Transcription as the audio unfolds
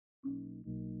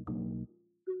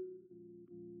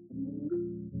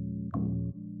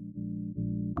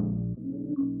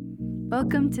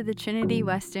Welcome to the Trinity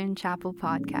Western Chapel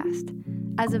podcast.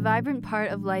 As a vibrant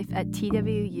part of life at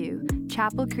TWU,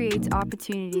 Chapel creates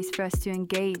opportunities for us to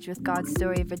engage with God's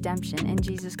story of redemption in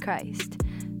Jesus Christ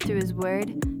through His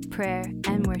Word, prayer,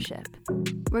 and worship.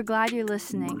 We're glad you're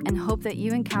listening and hope that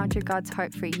you encounter God's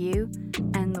heart for you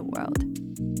and the world.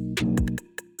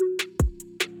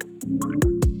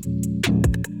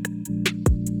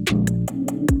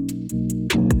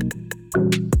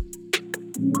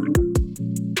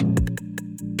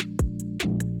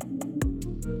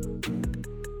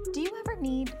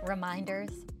 Reminders.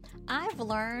 I've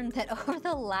learned that over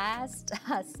the last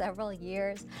several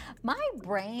years, my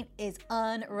brain is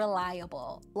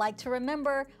unreliable, like to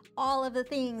remember all of the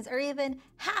things or even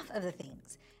half of the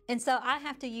things. And so I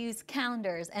have to use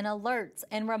calendars and alerts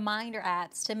and reminder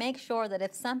apps to make sure that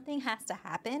if something has to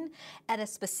happen at a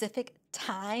specific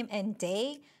time and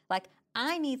day, like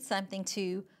I need something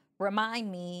to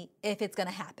remind me if it's going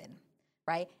to happen,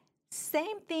 right?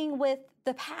 Same thing with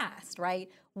the past, right?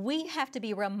 We have to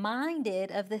be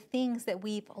reminded of the things that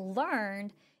we've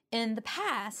learned in the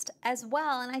past as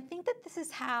well. And I think that this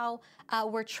is how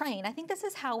we're trained. I think this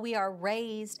is how we are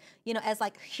raised, as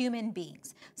like human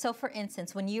beings. So for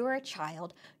instance, when you were a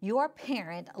child, your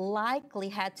parent likely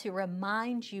had to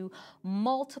remind you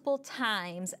multiple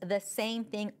times the same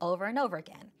thing over and over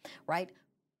again, right?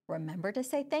 Remember to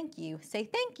say thank you, say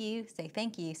thank you, say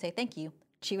thank you, say thank you.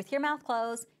 Chew with your mouth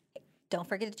closed. Don't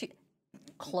forget to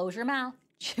close your mouth,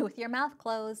 chew with your mouth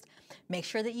closed. Make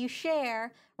sure that you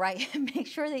share, right? Make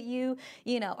sure that you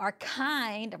are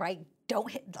kind, right?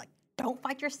 Don't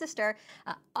fight your sister.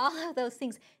 All of those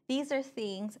things. These are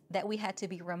things that we had to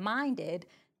be reminded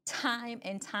time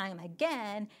and time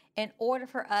again in order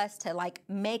for us to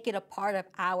make it a part of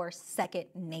our second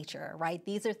nature, right?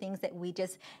 These are things that we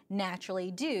just naturally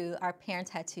do. Our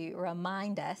parents had to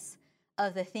remind us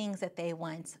of the things that they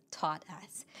once taught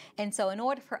us. And so in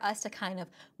order for us to kind of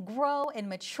grow and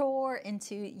mature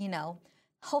into,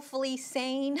 hopefully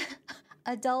sane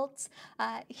adults,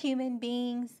 human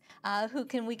beings,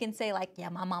 we can say yeah,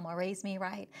 my mama raised me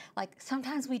right.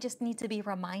 Sometimes we just need to be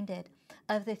reminded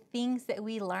of the things that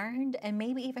we learned and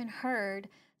maybe even heard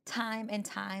time and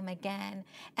time again.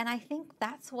 And I think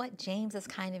that's what James is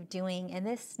kind of doing in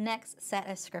this next set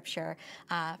of scripture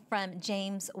from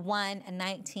James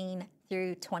 1:19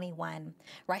 through 21,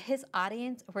 right? His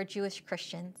audience were Jewish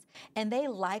Christians, and they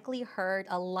likely heard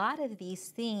a lot of these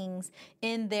things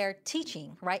in their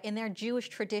teaching, right? In their Jewish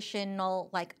traditional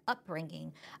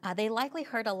upbringing. They likely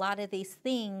heard a lot of these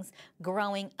things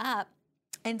growing up.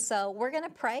 And so we're going to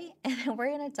pray and we're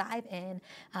going to dive in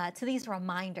to these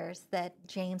reminders that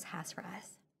James has for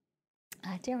us.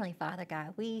 Dear Heavenly Father,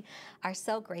 God, we are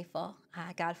so grateful,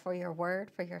 God, for your word,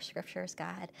 for your scriptures,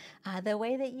 God, the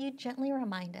way that you gently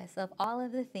remind us of all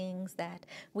of the things that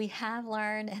we have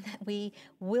learned and that we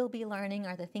will be learning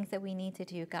are the things that we need to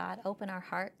do. God, open our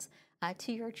hearts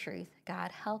to your truth.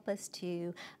 God, help us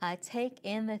to take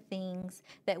in the things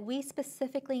that we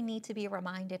specifically need to be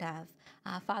reminded of.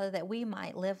 Father, that we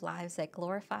might live lives that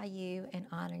glorify you and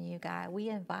honor you, God. We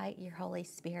invite your Holy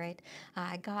Spirit,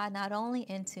 God, not only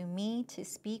into me to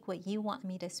speak what you want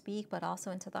me to speak, but also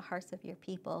into the hearts of your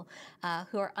people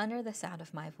who are under the sound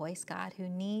of my voice, God, who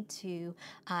need to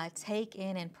take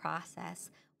in and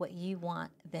process what you want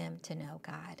them to know,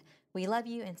 God. We love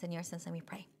you, and it's in your son's name we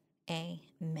pray.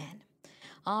 Amen.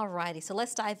 All righty, so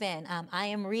let's dive in. I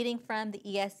am reading from the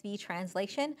ESV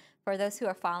translation for those who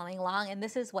are following along, and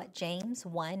this is what James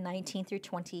 1:19 through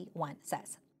 21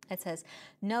 says. It says,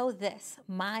 "Know this,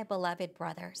 my beloved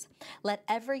brothers, let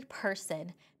every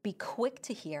person be quick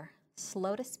to hear,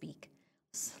 slow to speak,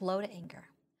 slow to anger.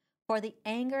 For the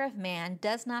anger of man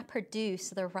does not produce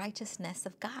the righteousness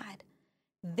of God.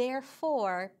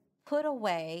 Therefore, put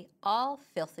away all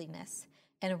filthiness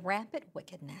and rampant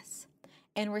wickedness,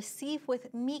 and receive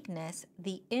with meekness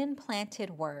the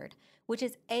implanted word, which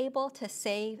is able to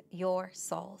save your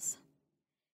souls."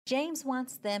 James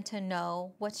wants them to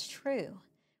know what's true,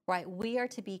 right? We are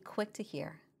to be quick to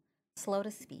hear, slow to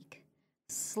speak,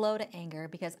 slow to anger,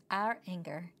 because our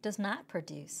anger does not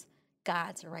produce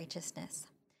God's righteousness.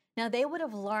 Now, they would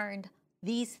have learned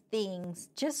these things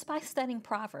just by studying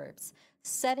Proverbs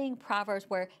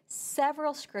where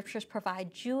several scriptures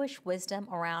provide Jewish wisdom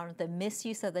around the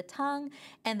misuse of the tongue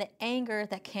and the anger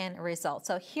that can result.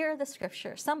 So here are the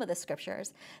scriptures, some of the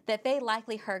scriptures that they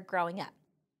likely heard growing up.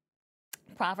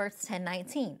 Proverbs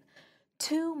 10:19,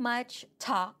 "Too much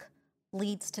talk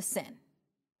leads to sin.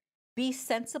 Be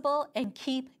sensible and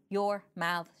keep your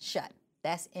mouth shut."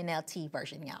 That's NLT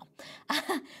version, y'all.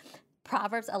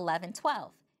 Proverbs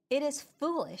 11:12. It is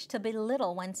foolish to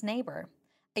belittle one's neighbor.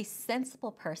 A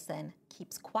sensible person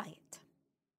keeps quiet.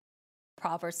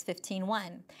 Proverbs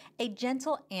 15:1. A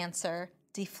gentle answer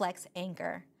deflects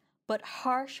anger, but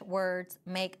harsh words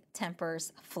make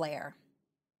tempers flare.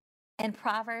 And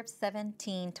Proverbs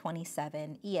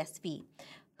 17:27 ESV.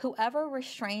 Whoever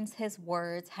restrains his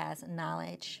words has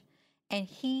knowledge, and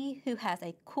he who has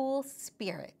a cool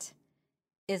spirit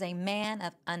is a man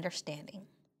of understanding.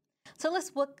 So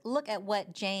let's look at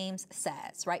what James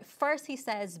says, right? First, he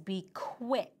says, be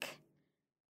quick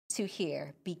to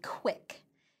hear, be quick.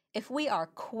 If we are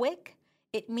quick,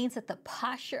 it means that the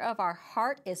posture of our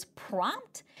heart is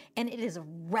prompt and it is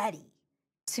ready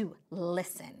to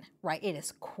listen, right? It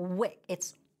is quick.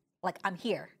 It's like, I'm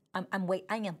here. I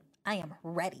am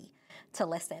ready to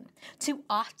listen. Too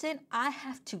often, I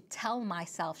have to tell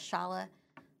myself, Shala,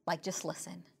 like, just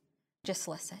listen,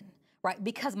 right?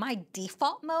 Because my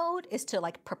default mode is to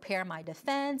like prepare my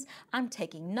defense. I'm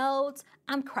taking notes.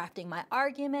 I'm crafting my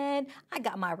argument. I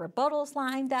got my rebuttals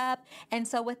lined up. And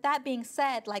so with that being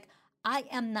said, like, I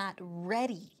am not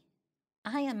ready.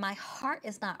 My heart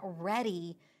is not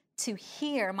ready to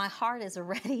hear. My heart is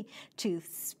ready to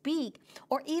speak.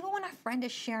 Or even when a friend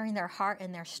is sharing their heart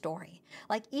and their story,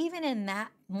 like even in that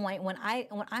point, when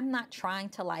I'm not trying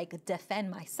to like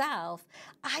defend myself,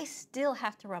 I still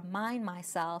have to remind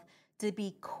myself to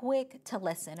be quick to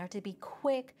listen or to be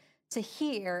quick to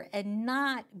hear and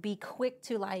not be quick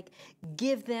to like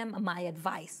give them my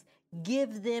advice,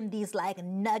 give them these like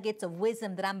nuggets of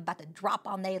wisdom that I'm about to drop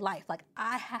on their life. Like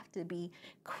I have to be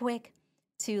quick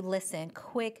to listen,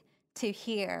 quick to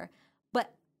hear,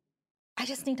 but I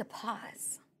just need to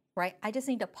pause, right? I just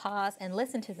need to pause and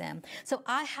listen to them. So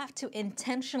I have to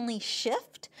intentionally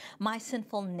shift my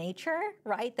sinful nature,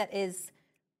 right? That is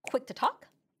quick to talk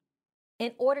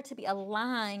in order to be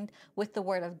aligned with the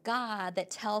word of God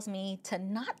that tells me to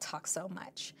not talk so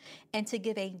much and to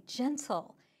give a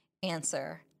gentle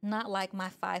answer, not like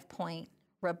my 5-point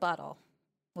rebuttal,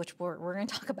 which we're going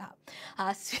to talk about.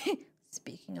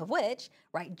 Speaking of which,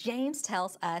 right, James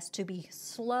tells us to be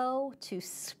slow to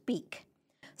speak.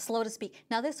 Slow to speak.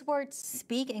 Now, this word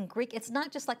speak in Greek, it's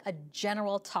not just like a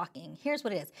general talking. Here's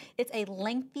what it is. It's a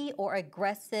lengthy or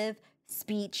aggressive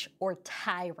speech or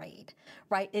tirade,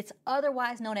 right? It's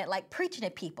otherwise known as like preaching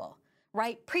at people,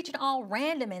 right? Preaching all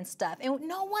random and stuff. And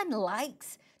no one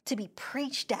likes to be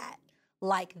preached at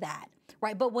like that,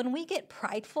 right? But when we get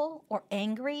prideful or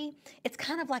angry, it's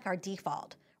kind of like our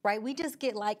default, right? We just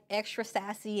get like extra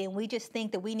sassy and we just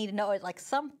think that we need to know it. Like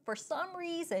for some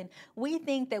reason, we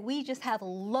think that we just have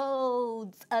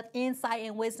loads of insight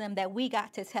and wisdom that we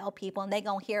got to tell people and they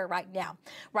gonna hear it right now,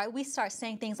 right? We start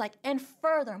saying things like, and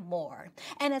furthermore,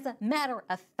 and as a matter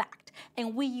of fact,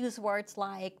 and we use words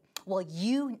like, well,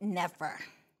 you never,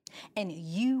 and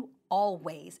you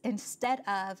always, instead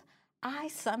of, I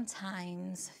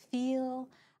sometimes feel,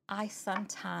 I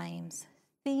sometimes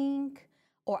think,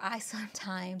 or I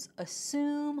sometimes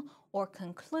assume or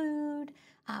conclude.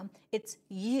 It's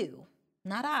you,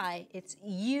 not I. It's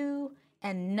you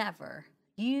and never.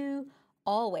 You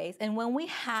always. And when we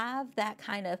have that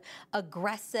kind of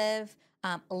aggressive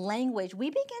language, we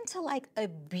begin to like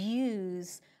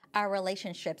abuse our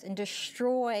relationships and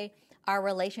destroy our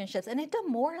relationships. And it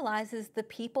demoralizes the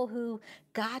people who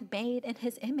God made in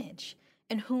his image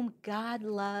and whom God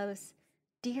loves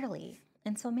dearly.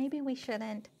 And so maybe we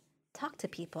shouldn't talk to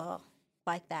people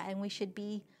like that, and we should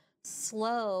be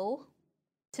slow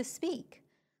to speak,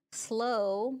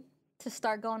 slow to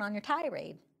start going on your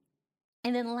tirade.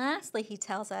 And then lastly, he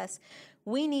tells us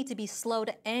we need to be slow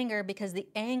to anger because the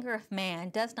anger of man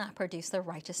does not produce the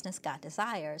righteousness God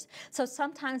desires. So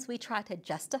sometimes we try to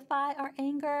justify our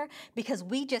anger because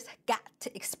we just got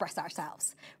to express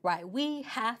ourselves, right? We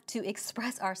have to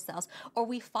express ourselves, or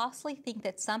we falsely think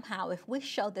that somehow if we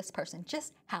show this person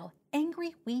just how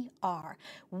angry we are,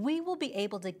 we will be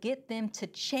able to get them to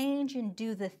change and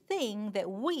do the thing that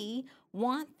we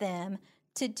want them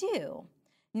to do.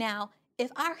 Now,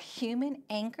 if our human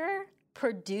anger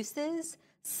produces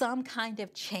some kind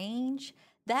of change,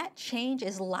 that change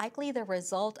is likely the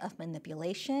result of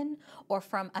manipulation or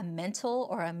from a mental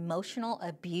or emotional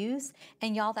abuse.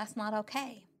 And y'all, that's not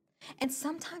okay. And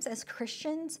sometimes as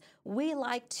Christians, we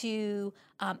like to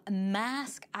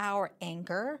mask our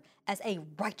anger as a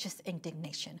righteous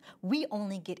indignation. We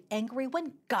only get angry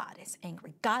when God is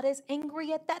angry. God is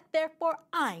angry at that, therefore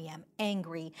I am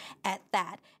angry at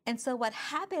that. And so what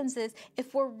happens is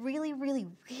if we're really, really,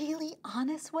 really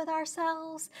honest with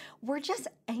ourselves, we're just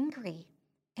angry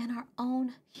in our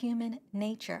own human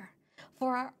nature.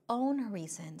 for our own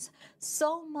reasons,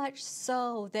 so much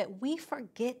so that we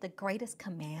forget the greatest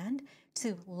command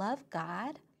to love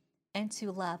God and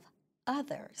to love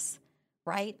others,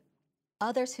 right?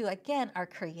 Others who, again, are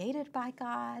created by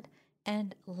God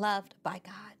and loved by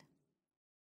God.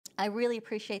 I really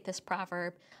appreciate this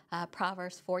proverb,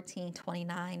 Proverbs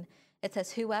 14:29. It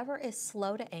says, "Whoever is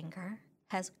slow to anger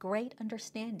has great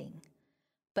understanding,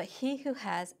 but he who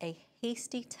has a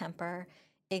hasty temper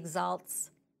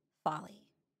exalts folly."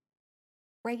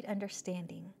 Great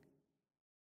understanding.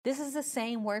 This is the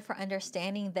same word for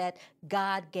understanding that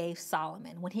God gave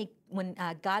Solomon when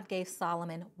God gave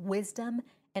Solomon wisdom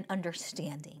and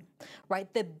understanding,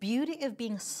 right? The beauty of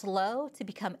being slow to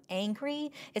become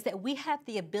angry is that we have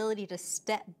the ability to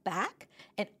step back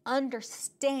and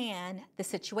understand the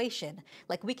situation.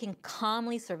 Like we can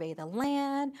calmly survey the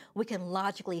land. We can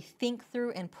logically think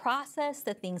through and process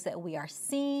the things that we are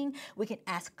seeing. We can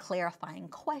ask clarifying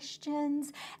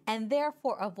questions and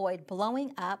therefore avoid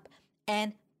blowing up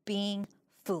and being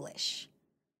foolish.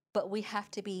 But we have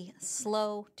to be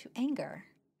slow to anger.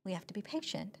 We have to be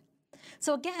patient.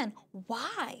 So again,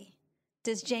 why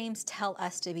does James tell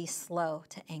us to be slow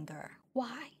to anger?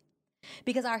 Why?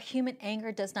 Because our human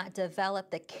anger does not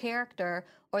develop the character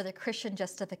or the Christian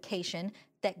justification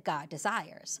that God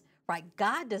desires, right?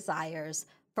 God desires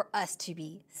for us to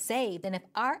be saved. And if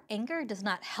our anger does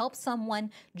not help someone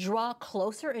draw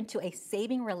closer into a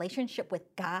saving relationship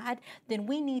with God, then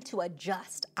we need to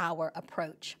adjust our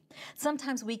approach.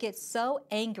 Sometimes we get so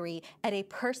angry at a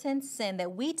person's sin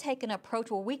that we take an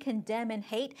approach where we condemn and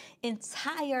hate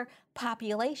entire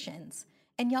populations.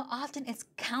 And y'all, often it's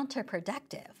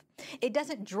counterproductive. It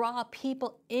doesn't draw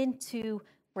people into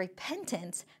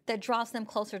repentance that draws them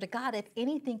closer to God. If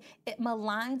anything, it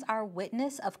maligns our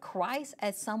witness of Christ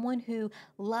as someone who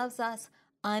loves us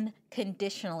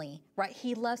unconditionally, right?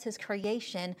 He loves his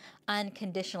creation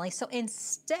unconditionally. So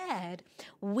instead,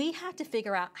 we have to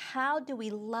figure out, how do we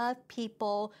love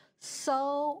people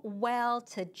so well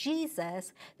to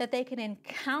Jesus that they can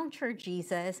encounter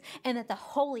Jesus and that the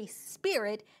Holy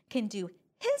Spirit can do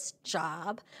his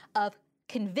job of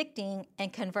convicting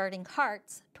and converting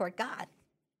hearts toward God.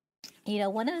 You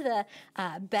know, one of the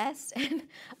best and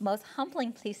most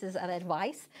humbling pieces of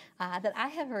advice that I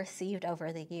have received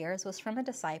over the years was from a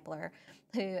discipler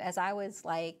who, as I was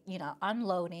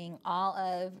unloading all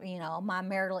of, my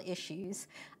marital issues,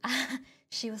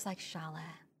 she was like, "Shala,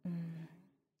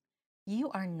 you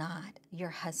are not your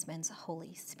husband's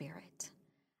Holy Spirit."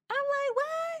 I'm like, "What?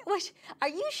 Which, are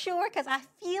you sure?" Because I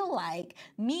feel like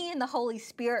me and the Holy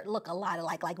Spirit look a lot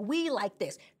alike. Like we like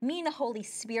this. Me and the Holy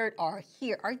Spirit are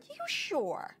here. Are you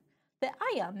sure that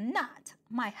I am not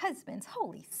my husband's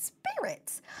Holy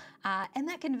Spirit? And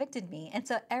that convicted me. And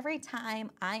so every time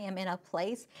I am in a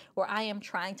place where I am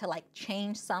trying to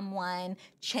change someone,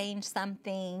 change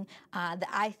something that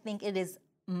I think it is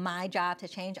my job to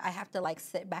change, I have to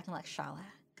sit back and "Shala,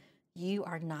 you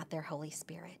are not their Holy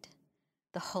Spirit.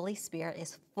 The Holy Spirit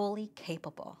is fully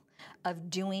capable of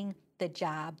doing the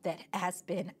job that has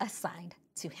been assigned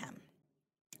to him."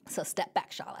 So step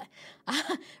back, Shala.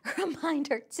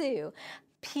 Reminder 2,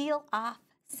 peel off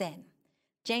sin.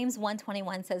 James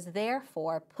 1:21 says,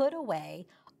 "Therefore put away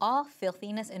all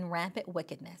filthiness and rampant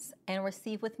wickedness, and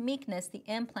receive with meekness the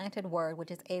implanted word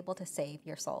which is able to save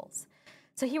your souls."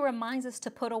 So he reminds us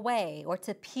to put away or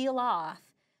to peel off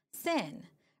sin.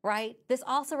 Right? This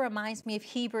also reminds me of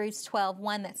Hebrews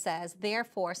 12:1 that says,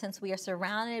 "Therefore, since we are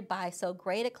surrounded by so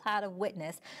great a cloud of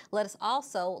witness, let us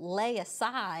also lay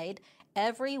aside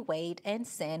every weight and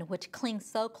sin which clings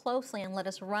so closely, and let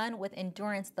us run with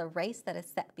endurance the race that is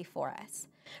set before us."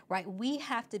 Right? We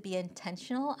have to be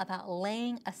intentional about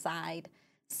laying aside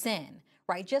sin.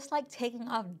 Right? Just like taking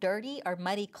off dirty or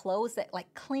muddy clothes that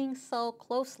cling so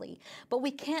closely. But we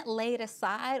can't lay it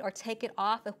aside or take it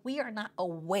off if we are not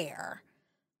aware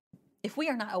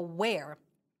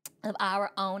of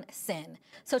our own sin.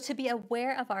 So to be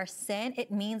aware of our sin,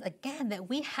 it means, again, that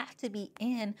we have to be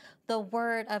in the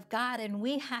Word of God, and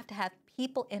we have to have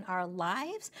people in our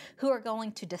lives who are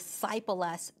going to disciple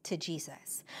us to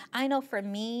Jesus. I know for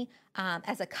me,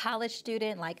 as a college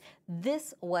student,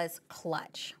 this was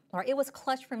clutch. Or it was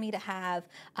clutch for me to have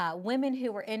women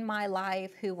who were in my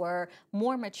life who were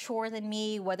more mature than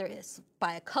me, whether it's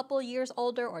by a couple years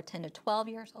older or 10 to 12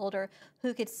 years older,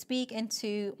 who could speak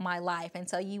into my life. And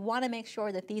so you want to make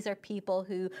sure that these are people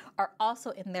who are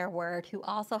also in their word, who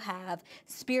also have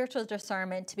spiritual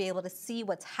discernment to be able to see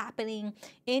what's happening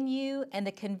in you, and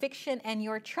the conviction and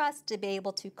your trust to be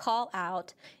able to call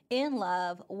out in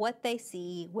love what they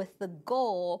see, with the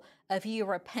goal of you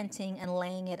repenting and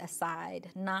laying it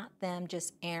aside, not them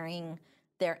just airing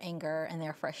their anger and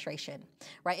their frustration,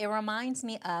 right? It reminds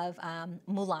me of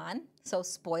Mulan. So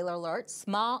spoiler alert,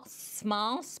 small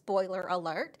spoiler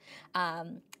alert.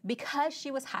 Because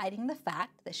she was hiding the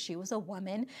fact that she was a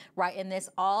woman, right, in this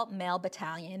all male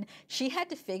battalion, she had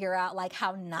to figure out like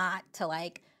how not to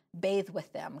like bathe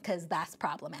with them because that's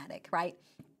problematic, right?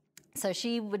 So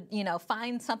she would,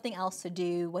 find something else to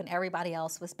do when everybody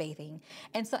else was bathing.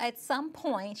 And so at some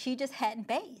point, she just hadn't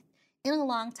bathed in a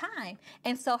long time.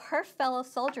 And so her fellow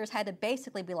soldiers had to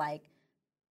basically be like,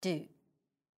 dude,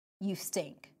 you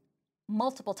stink.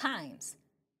 Multiple times.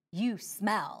 You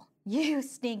smell. You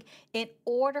stink. In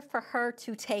order for her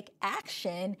to take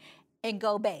action and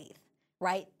go bathe,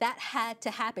 right? That had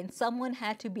to happen. Someone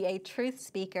had to be a truth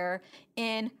speaker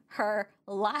in her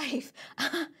life.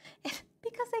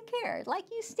 Because they cared. Like,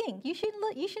 you stink. You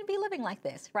shouldn't be living like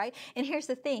this, right? And here's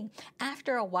the thing.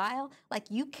 After a while, like,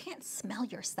 you can't smell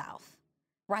yourself,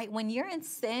 right? When you're in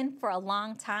sin for a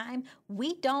long time,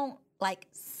 we don't like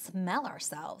smell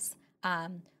ourselves.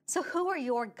 So who are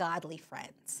your godly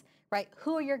friends, right?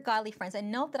 Who are your godly friends?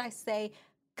 And note that I say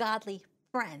godly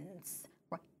friends,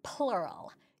 right?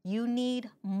 Plural. You need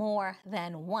more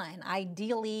than one.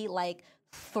 Ideally, like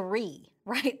 3,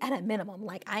 right? At a minimum.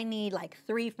 Like, I need like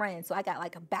 3 friends. So I got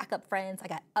like a backup friends. I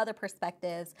got other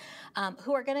perspectives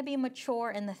who are going to be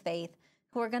mature in the faith,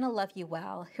 who are going to love you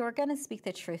well, who are going to speak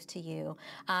the truth to you.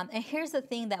 And here's the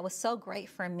thing that was so great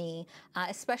for me,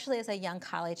 especially as a young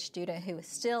college student who was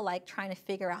still like trying to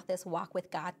figure out this walk with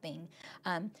God thing.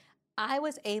 I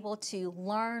was able to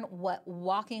learn what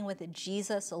walking with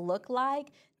Jesus looked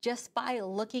like just by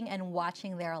looking and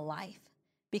watching their life.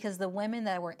 Because the women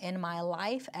that were in my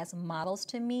life as models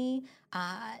to me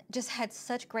just had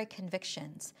such great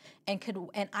convictions,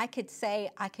 and I could say,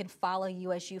 I can follow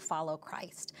you as you follow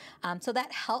Christ. So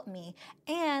that helped me.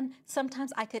 And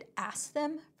sometimes I could ask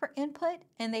them for input,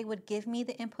 and they would give me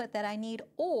the input that I need,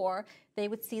 or they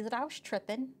would see that I was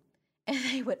tripping, and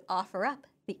they would offer up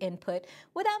the input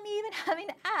without me even having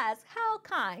to ask. How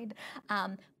kind.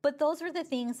 But those were the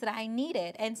things that I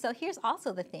needed. And so here's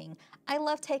also the thing. I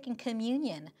love taking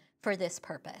communion for this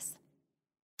purpose.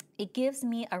 It gives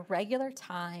me a regular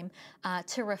time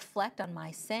to reflect on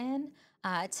my sin,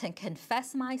 to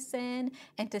confess my sin,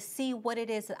 and to see what it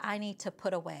is that I need to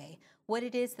put away, what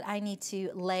it is that I need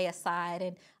to lay aside.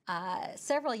 And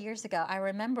several years ago, I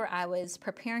remember I was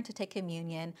preparing to take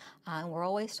communion. We're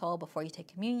always told before you take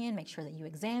communion, make sure that you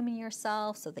examine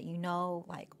yourself so that you know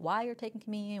like why you're taking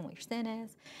communion, what your sin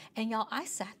is. And y'all, I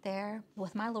sat there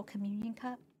with my little communion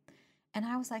cup, and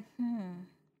I was like,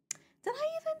 did I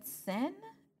even sin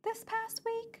this past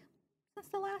week since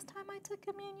the last time I took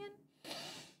communion?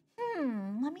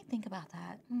 Let me think about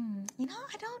that.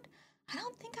 I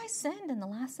don't think I sinned in the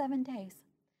last 7 days.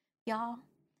 Y'all,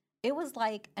 it was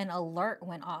like an alert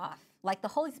went off. Like the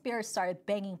Holy Spirit started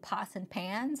banging pots and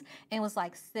pans and was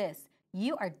like, sis,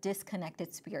 you are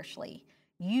disconnected spiritually.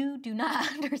 You do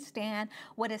not understand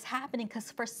what is happening,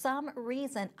 because for some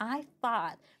reason I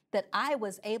thought that I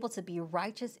was able to be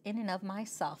righteous in and of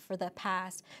myself for the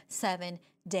past 7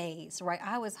 days, right?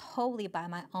 I was holy by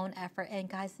my own effort. And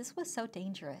guys, this was so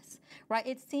dangerous, right?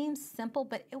 It seems simple,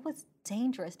 but it was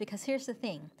dangerous, because here's the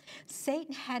thing.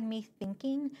 Satan had me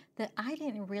thinking that I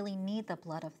didn't really need the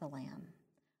blood of the Lamb.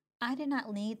 I did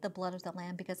not need the blood of the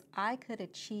Lamb because I could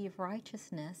achieve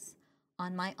righteousness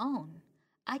on my own.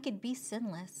 I could be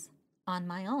sinless on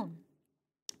my own.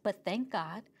 But thank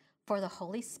God for the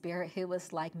Holy Spirit, who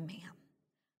was like, ma'am,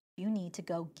 you need to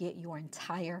go get your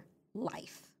entire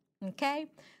life. Okay?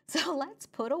 So let's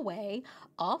put away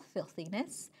all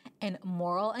filthiness and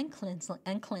moral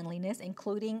uncleanliness,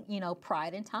 including,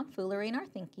 pride and tomfoolery in our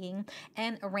thinking,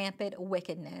 and rampant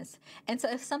wickedness. And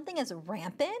so if something is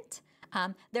rampant,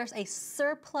 there's a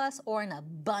surplus or an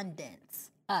abundance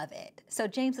of it. So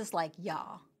James is like,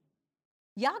 y'all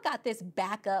got this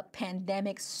backup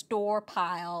pandemic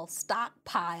stockpile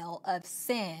of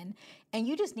sin, and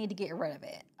you just need to get rid of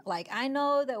it. Like, I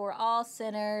know that we're all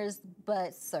sinners,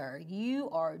 but sir, you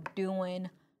are doing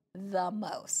the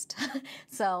most.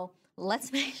 So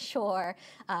let's make sure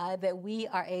that we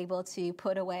are able to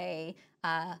put away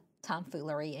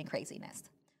tomfoolery and craziness.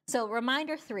 So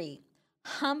reminder 3,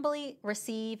 humbly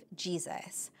receive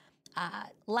Jesus.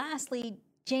 Lastly,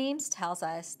 James tells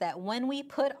us that when we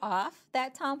put off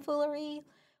that tomfoolery,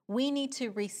 we need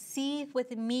to receive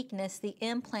with meekness the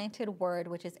implanted word,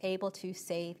 which is able to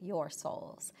save your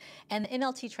souls. And the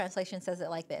NLT translation says it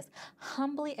like this: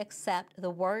 humbly accept the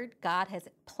word God has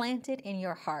planted in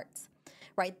your hearts.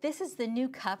 right? This is the new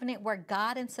covenant where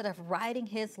God, instead of writing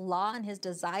his law and his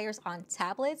desires on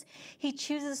tablets, he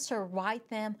chooses to write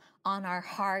them on our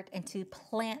heart and to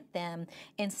plant them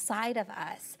inside of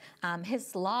us.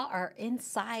 His law are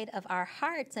inside of our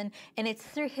hearts, and it's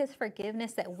through his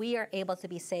forgiveness that we are able to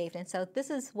be saved. And so this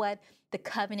is what the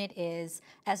covenant is,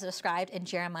 as described in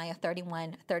Jeremiah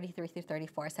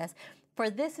 31:33-34. It says, "For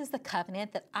this is the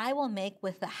covenant that I will make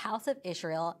with the house of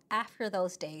Israel after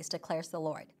those days, declares the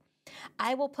Lord.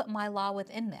 I will put my law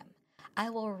within them. I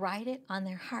will write it on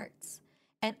their hearts.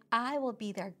 And I will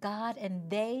be their God, and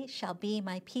they shall be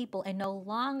my people. And no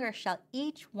longer shall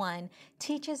each one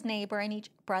teach his neighbor and each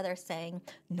brother, saying,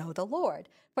 'Know the Lord,'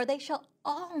 for they shall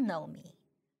all know me,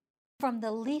 from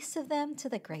the least of them to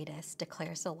the greatest,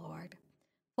 declares the Lord.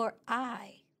 For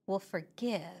I will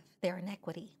forgive their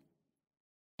iniquity,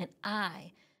 and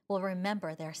I will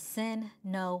remember their sin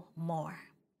no more."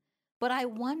 But I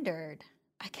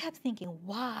kept thinking,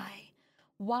 why?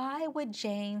 Why would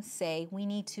James say we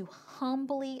need to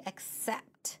humbly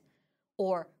accept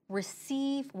or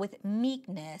receive with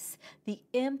meekness the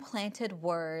implanted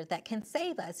word that can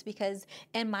save us? Because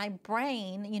in my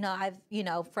brain,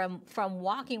 from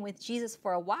walking with Jesus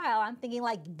for a while, I'm thinking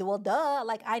like, well, duh,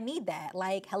 like I need that.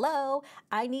 Like, hello,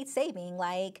 I need saving.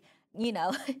 Like,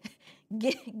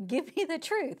 give me the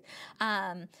truth.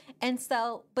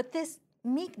 But this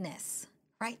meekness,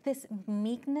 right? This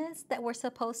meekness that we're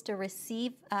supposed to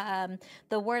receive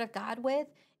the word of God with,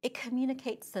 it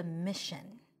communicates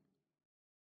submission.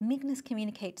 Meekness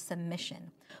communicates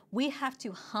submission. We have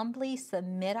to humbly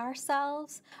submit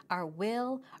ourselves, our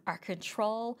will, our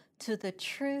control to the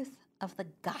truth of the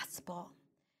gospel.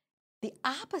 The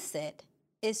opposite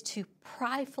is to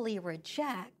pridefully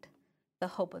reject the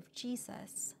hope of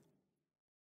Jesus.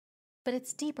 But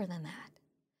it's deeper than that.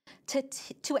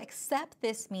 To accept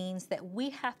this means that we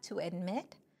have to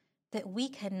admit that we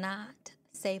cannot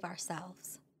save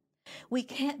ourselves. We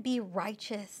can't be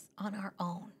righteous on our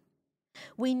own.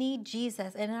 We need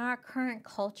Jesus. And in our current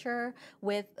culture,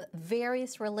 with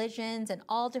various religions and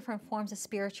all different forms of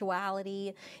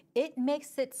spirituality, it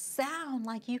makes it sound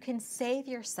like you can save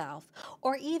yourself,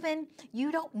 or even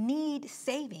you don't need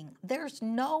saving. There's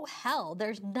no hell.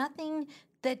 There's nothing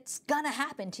that's gonna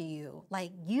happen to you.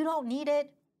 Like, you don't need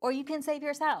it, or you can save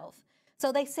yourself.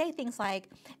 So they say things like,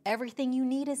 everything you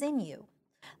need is in you.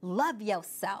 Love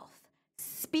yourself.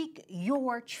 Speak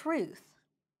your truth.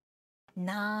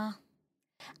 Nah,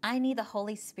 I need the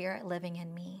Holy Spirit living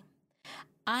in me.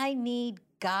 I need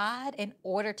God in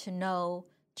order to know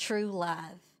true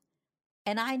love.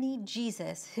 And I need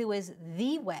Jesus, who is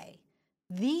the way,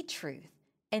 the truth,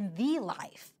 and the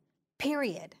life,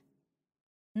 period.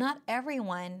 Not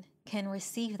everyone can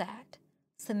receive that,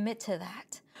 submit to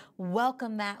that,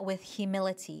 welcome that with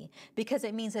humility, because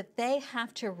it means that they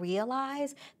have to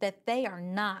realize that they are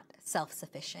not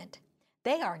self-sufficient.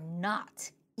 They are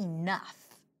not enough.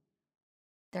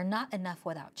 They're not enough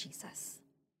without Jesus.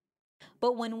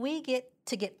 But when we get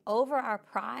over our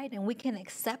pride and we can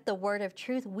accept the word of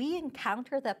truth, we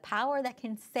encounter the power that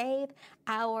can save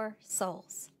our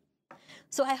souls.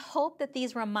 So I hope that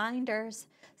these reminders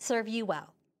serve you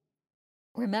well.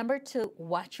 Remember to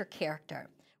watch your character,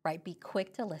 right? Be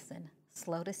quick to listen,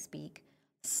 slow to speak,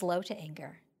 slow to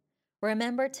anger.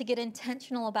 Remember to get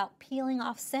intentional about peeling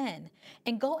off sin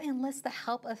and go enlist the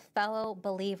help of fellow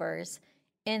believers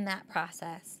in that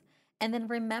process. And then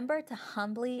remember to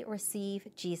humbly receive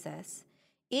Jesus.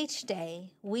 Each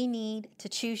day, we need to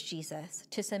choose Jesus,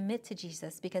 to submit to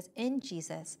Jesus, because in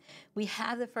Jesus, we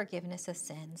have the forgiveness of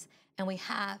sins and we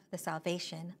have the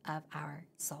salvation of our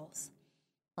souls.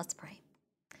 Let's pray.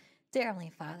 Dear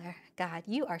Heavenly Father, God,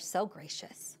 you are so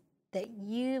gracious that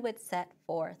you would set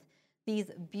forth these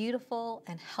beautiful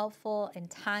and helpful and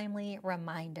timely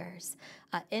reminders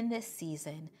in this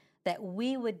season, that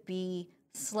we would be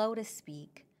slow to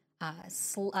speak,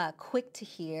 quick to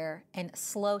hear, and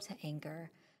slow to anger.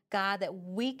 God, that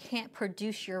we can't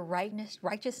produce your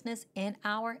righteousness in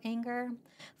our anger.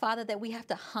 Father, that we have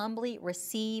to humbly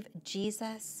receive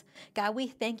Jesus. God, we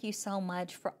thank you so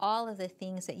much for all of the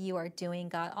things that you are doing,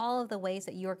 God, all of the ways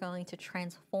that you are going to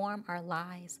transform our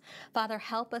lives. Father,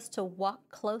 help us to walk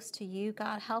close to you,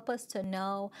 God. Help us to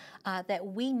know that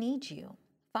we need you.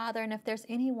 Father, and if there's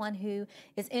anyone who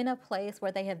is in a place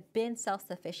where they have been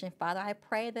self-sufficient, Father, I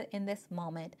pray that in this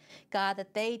moment, God,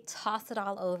 that they toss it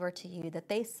all over to you, that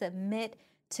they submit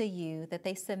to you, that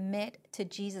they submit to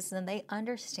Jesus, and they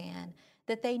understand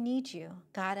that they need you,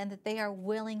 God, and that they are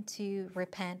willing to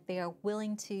repent. They are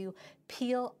willing to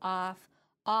peel off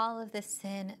all of the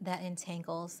sin that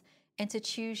entangles and to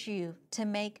choose you, to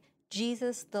make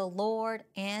Jesus the Lord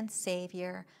and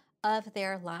Savior of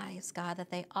their lives, God,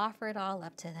 that they offer it all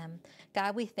up to them.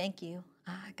 God, we thank you.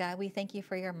 God, we thank you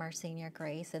for your mercy and your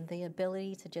grace and the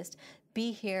ability to just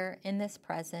be here in this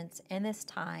presence, in this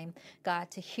time, God,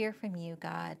 to hear from you,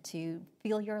 God, to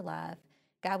feel your love.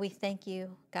 God, we thank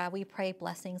you. God, we pray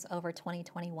blessings over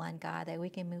 2021, God, that we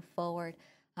can move forward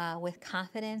with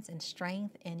confidence and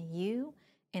strength in you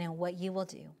and in what you will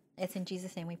do. It's in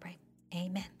Jesus' name we pray.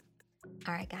 Amen.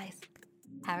 All right, guys.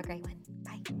 Have a great one.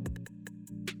 Bye.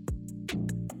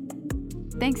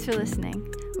 Thanks for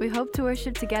listening. We hope to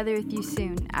worship together with you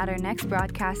soon at our next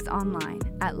broadcast online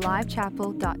at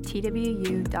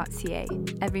livechapel.twu.ca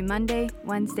every Monday,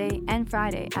 Wednesday, and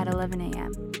Friday at 11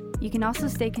 a.m. You can also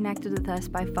stay connected with us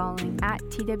by following at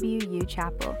TWU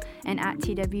Chapel and at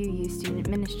TWU Student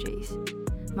Ministries.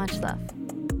 Much love.